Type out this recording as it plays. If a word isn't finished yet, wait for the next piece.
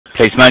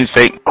Policeman,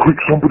 speak. Quick,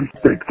 somebody's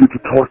dead. Get to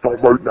Tithe Farm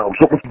Road now.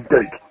 Someone's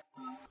dead.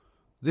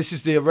 This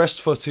is the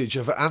arrest footage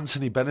of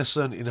Anthony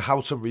Bennison in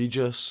Houghton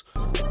Regis.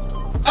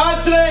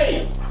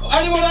 Anthony!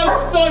 Anyone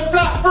else inside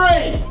flat 3?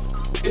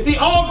 It's the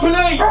armed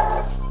police!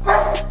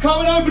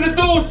 Come and open the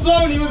door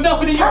slowly with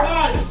nothing in your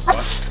hands!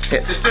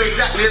 Yeah. Just do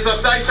exactly as I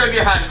say, show me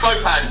your hands,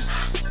 both hands.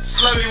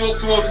 Slowly walk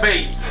towards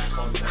me.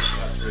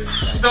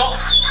 Stop,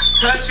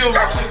 turn to your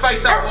right and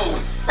face that wall.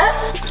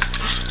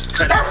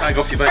 Take that tag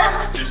off your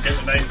back. Just get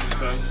the name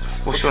confirmed.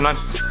 What's your name?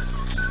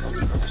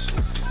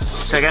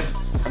 Say again?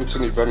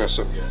 Anthony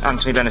Bennison.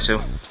 Anthony Bennison.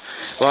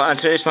 Well,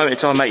 Anthony, at this moment in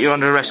time, mate, you're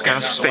under arrest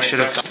on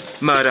suspicion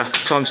of murder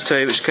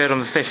 ×2, which occurred on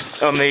the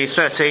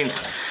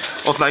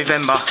 13th of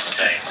November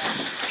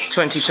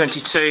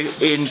 2022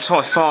 in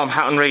Tithe Farm,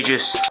 Houghton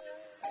Regis.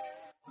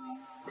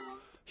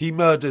 He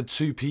murdered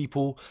 2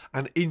 people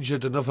and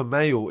injured another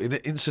male in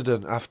an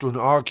incident after an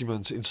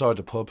argument inside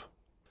a pub.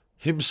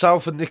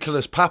 Himself and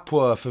Nicholas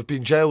Papworth have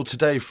been jailed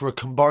today for a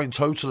combined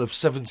total of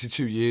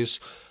 72 years.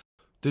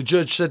 The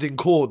judge said in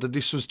court that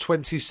this was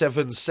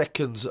 27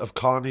 seconds of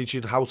carnage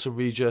in Houghton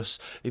Regis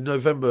in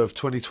November of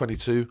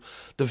 2022.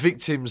 The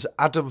victims,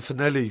 Adam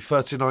Fanelli,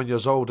 39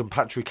 years old, and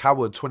Patrick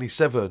Howard,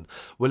 27,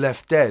 were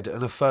left dead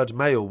and a third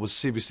male was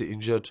seriously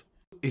injured.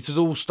 It has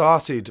all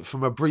started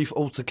from a brief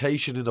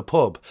altercation in a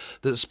pub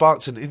that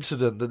sparked an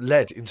incident that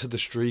led into the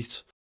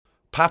street.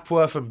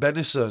 Papworth and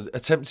Bennison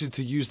attempted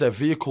to use their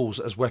vehicles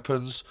as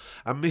weapons,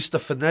 and Mr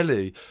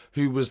Fanelli,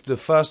 who was the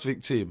first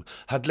victim,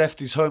 had left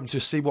his home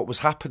to see what was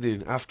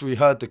happening after he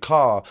heard the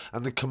car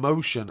and the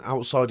commotion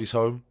outside his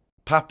home.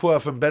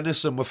 Papworth and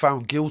Bennison were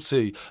found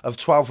guilty of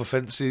 12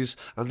 offences,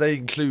 and they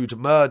include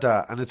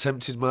murder and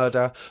attempted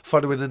murder,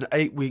 following an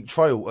 8-week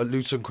trial at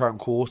Luton Crown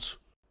Court.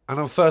 And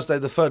on Thursday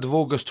the 3rd of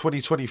August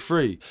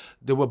 2023,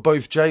 they were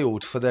both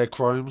jailed for their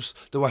crimes.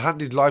 They were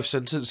handed life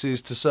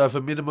sentences to serve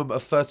a minimum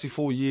of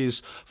 34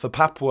 years for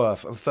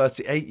Papworth and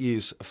 38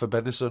 years for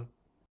Bennison.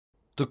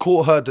 The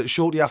court heard that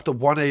shortly after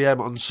 1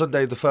 AM on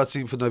Sunday the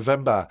 13th of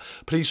November,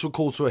 police were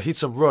called to a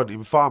hit and run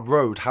in Farm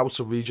Road,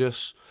 Houghton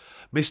Regis.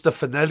 Mr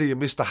Fanelli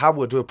and Mr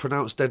Howard were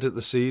pronounced dead at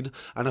the scene,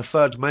 and a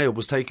third male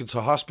was taken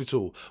to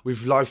hospital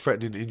with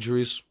life-threatening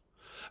injuries.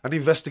 An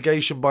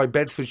investigation by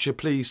Bedfordshire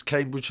Police,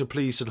 Cambridgeshire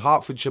Police and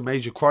Hertfordshire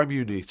Major Crime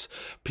Unit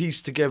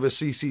pieced together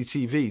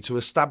CCTV to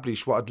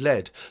establish what had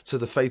led to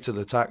the fatal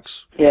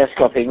attacks. Yes,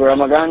 copy. Where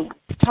am I going?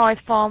 Tithe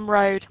Farm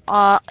Road.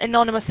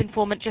 Anonymous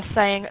informant just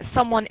saying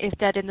someone is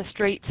dead in the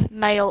street.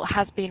 Male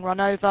has been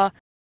run over.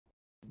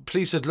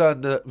 Police had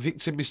learned that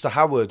victim Mr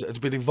Howard had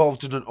been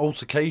involved in an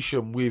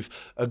altercation with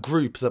a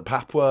group that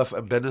Papworth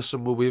and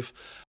Bennison were with.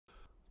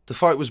 The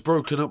fight was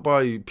broken up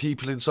by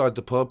people inside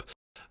the pub.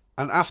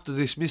 And after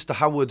this, Mr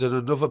Howard and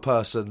another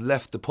person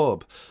left the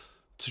pub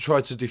to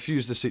try to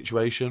defuse the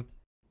situation.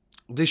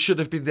 This should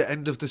have been the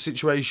end of the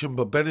situation,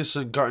 but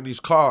Bennison got in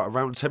his car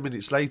around 10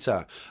 minutes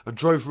later and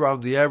drove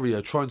around the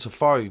area trying to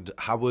find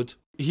Howard.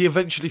 He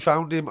eventually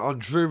found him on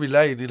Drury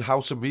Lane in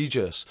Houghton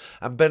Regis,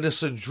 and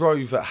Bennison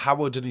drove at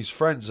Howard and his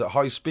friends at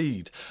high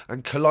speed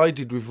and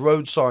collided with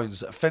road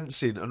signs,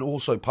 fencing and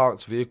also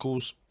parked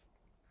vehicles.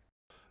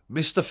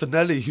 Mr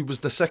Fanelli, who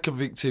was the second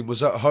victim,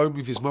 was at home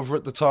with his mother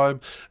at the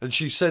time, and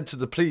she said to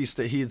the police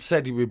that he had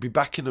said he would be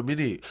back in a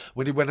minute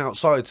when he went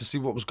outside to see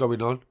what was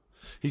going on.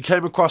 He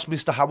came across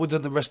Mr Howard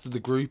and the rest of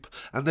the group,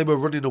 and they were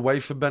running away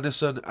from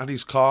Bennison and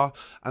his car,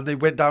 and they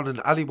went down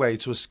an alleyway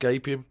to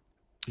escape him.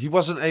 He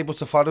wasn't able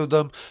to follow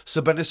them,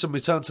 so Bennison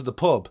returned to the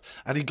pub,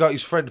 and he got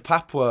his friend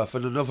Papworth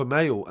and another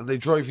male, and they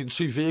drove in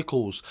 2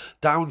 vehicles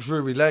down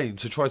Drury Lane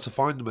to try to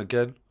find them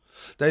again.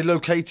 They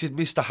located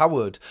Mr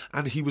Howard,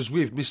 and he was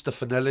with Mr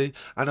Fanelli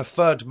and a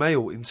third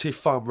male in Tithe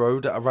Farm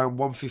Road at around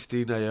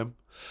 1:15 AM.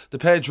 The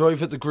pair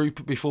drove at the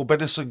group before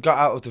Bennison got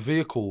out of the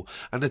vehicle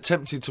and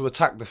attempted to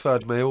attack the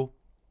third male.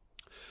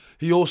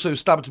 He also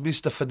stabbed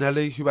Mr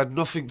Fanelli, who had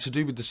nothing to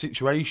do with the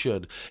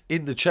situation,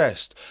 in the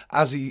chest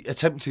as he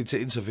attempted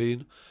to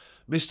intervene.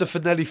 Mr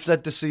Fanelli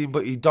fled the scene,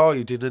 but he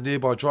died in a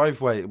nearby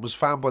driveway and was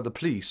found by the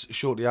police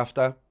shortly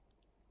after.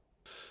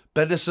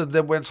 Bennison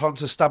then went on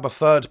to stab a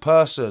third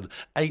person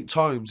 8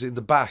 times in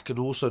the back and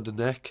also the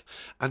neck,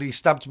 and he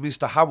stabbed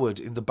Mr Howard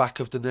in the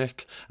back of the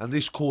neck, and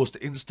this caused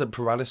instant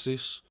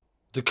paralysis.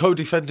 The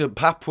co-defendant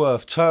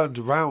Papworth turned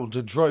round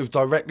and drove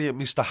directly at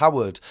Mr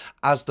Howard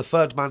as the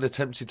third man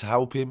attempted to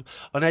help him.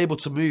 Unable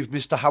to move,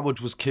 Mr Howard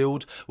was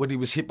killed when he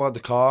was hit by the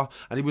car,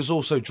 and he was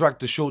also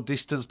dragged a short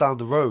distance down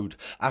the road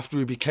after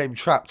he became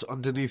trapped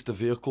underneath the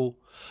vehicle.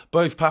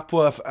 Both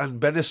Papworth and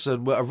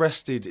Bennison were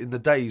arrested in the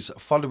days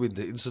following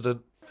the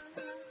incident.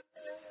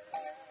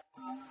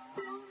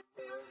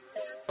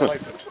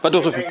 Back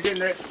door's open.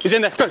 He's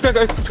in there. Go, go,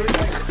 go. Stay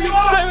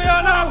where you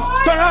are now.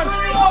 Turn around.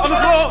 On the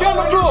floor. Get on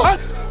the floor.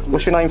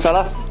 What's your name,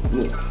 fella?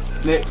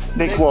 Nick.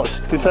 Nick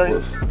what?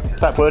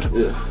 Backward?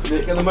 Yeah.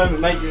 Nick, at the moment,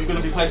 mate, you're going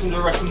to be placed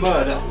under arrest for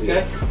murder,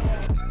 okay?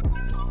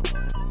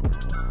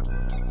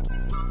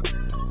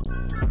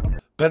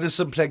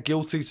 Bennison pled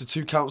guilty to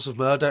 2 counts of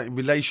murder in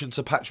relation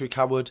to Patrick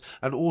Howard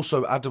and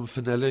also Adam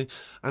Fanelli,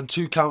 and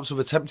 2 counts of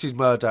attempted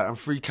murder and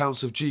 3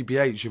 counts of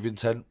GBH of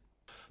intent.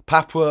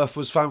 Papworth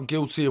was found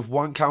guilty of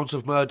 1 count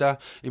of murder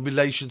in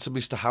relation to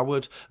Mr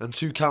Howard and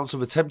 2 counts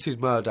of attempted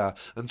murder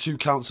and 2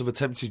 counts of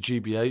attempted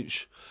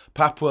GBH.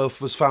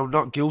 Papworth was found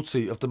not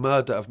guilty of the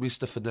murder of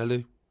Mr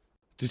Fanelli.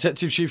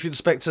 Detective Chief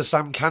Inspector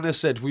Sam Canner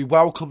said, "We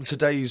welcome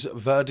today's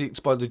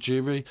verdict by the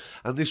jury,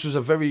 and this was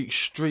a very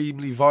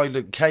extremely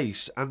violent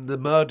case and the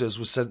murders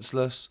were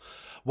senseless.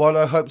 While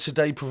I hope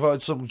today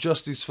provides some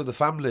justice for the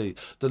family,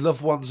 the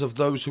loved ones of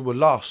those who were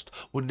lost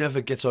will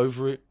never get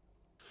over it,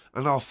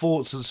 and our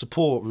thoughts and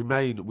support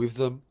remain with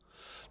them.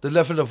 The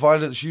level of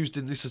violence used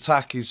in this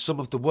attack is some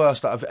of the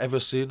worst that I've ever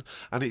seen,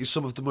 and it is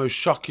some of the most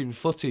shocking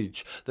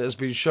footage that has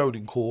been shown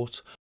in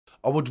court.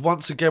 I would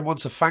once again want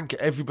to thank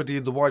everybody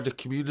in the wider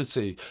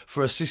community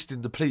for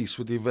assisting the police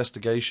with the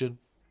investigation."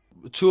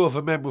 2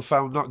 other men were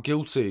found not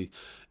guilty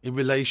in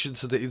relation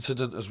to the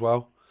incident as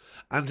well.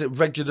 And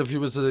regular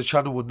viewers of the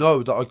channel will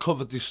know that I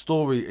covered this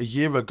story a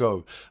year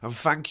ago, and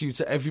thank you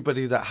to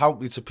everybody that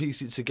helped me to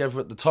piece it together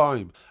at the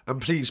time,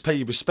 and please pay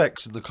your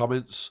respects in the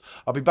comments.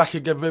 I'll be back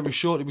again very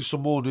shortly with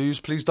some more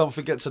news. Please don't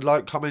forget to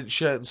like, comment,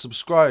 share and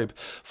subscribe.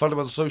 Follow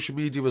on social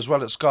media as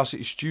well at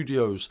Scarcity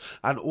Studios,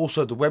 and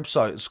also the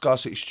website at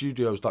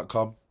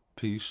scarcitystudios.com.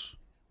 Peace.